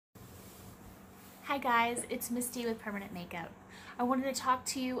Hi guys, it's Misty with Permanent Makeup. I wanted to talk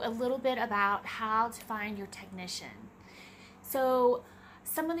to you a little bit about how to find your technician. So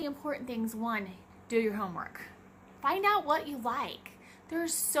some of the important things: one, do your homework. Find out what you like.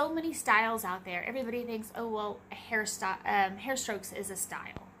 There's so many styles out there. Everybody thinks, oh well, hair strokes is a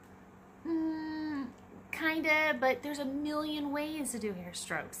style. Kinda, but there's a million ways to do hair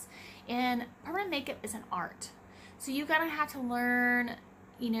strokes. And permanent makeup is an art. So you gotta have to learn,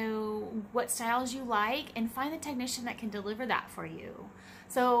 what styles you like and find the technician that can deliver that for you.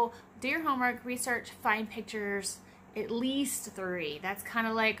 So do your homework, research, find pictures, at least 3. That's kind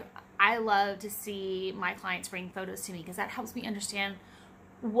of like, I love to see my clients bring photos to me because that helps me understand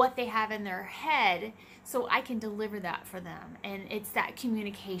what they have in their head so I can deliver that for them. And it's that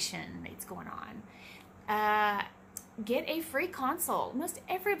communication that's going on. Get a free consult. Most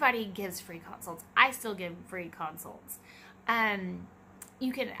everybody gives free consults. I still give free consults.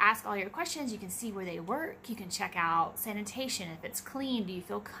 You can ask all your questions. You can see where they work. You can check out sanitation, if it's clean. Do you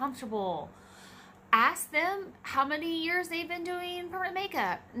feel comfortable? Ask them how many years they've been doing permanent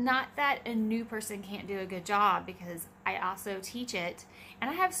makeup. Not that a new person can't do a good job, because I also teach it.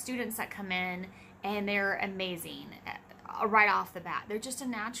 And I have students that come in and they're amazing right off the bat. They're just a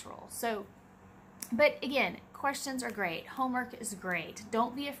natural. So, but again, questions are great. Homework is great.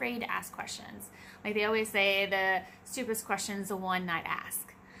 Don't be afraid to ask questions. Like they always say, the stupidest question is the one not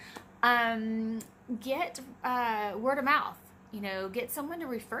ask. Get word of mouth. Get someone to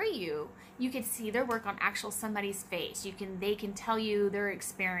refer you. You can see their work on somebody's face. They can tell you their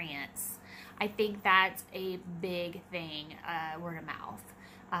experience. I think that's a big thing, word of mouth.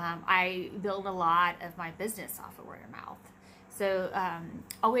 I build a lot of my business off of word of mouth. So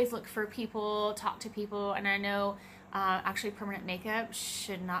always look for people, talk to people, and I know actually permanent makeup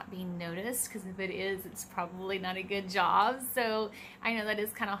should not be noticed, because if it is, it's probably not a good job. So I know that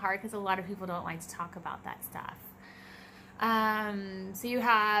is kind of hard because a lot of people don't like to talk about that stuff. So you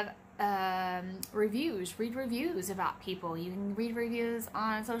have reviews. Read reviews about people. You can read reviews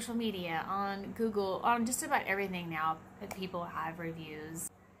on social media, on Google, on just about everything now that people have reviews.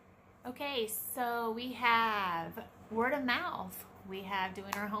 Okay, so we have word of mouth. We have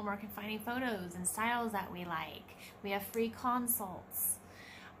doing our homework and finding photos and styles that we like. We have free consults.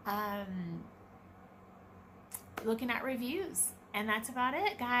 Looking at reviews. And that's about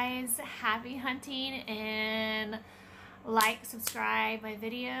it, guys. Happy hunting, and like, subscribe my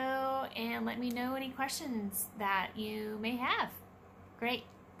video, and let me know any questions that you may have. Great.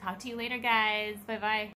 Talk to you later, guys. Bye-bye.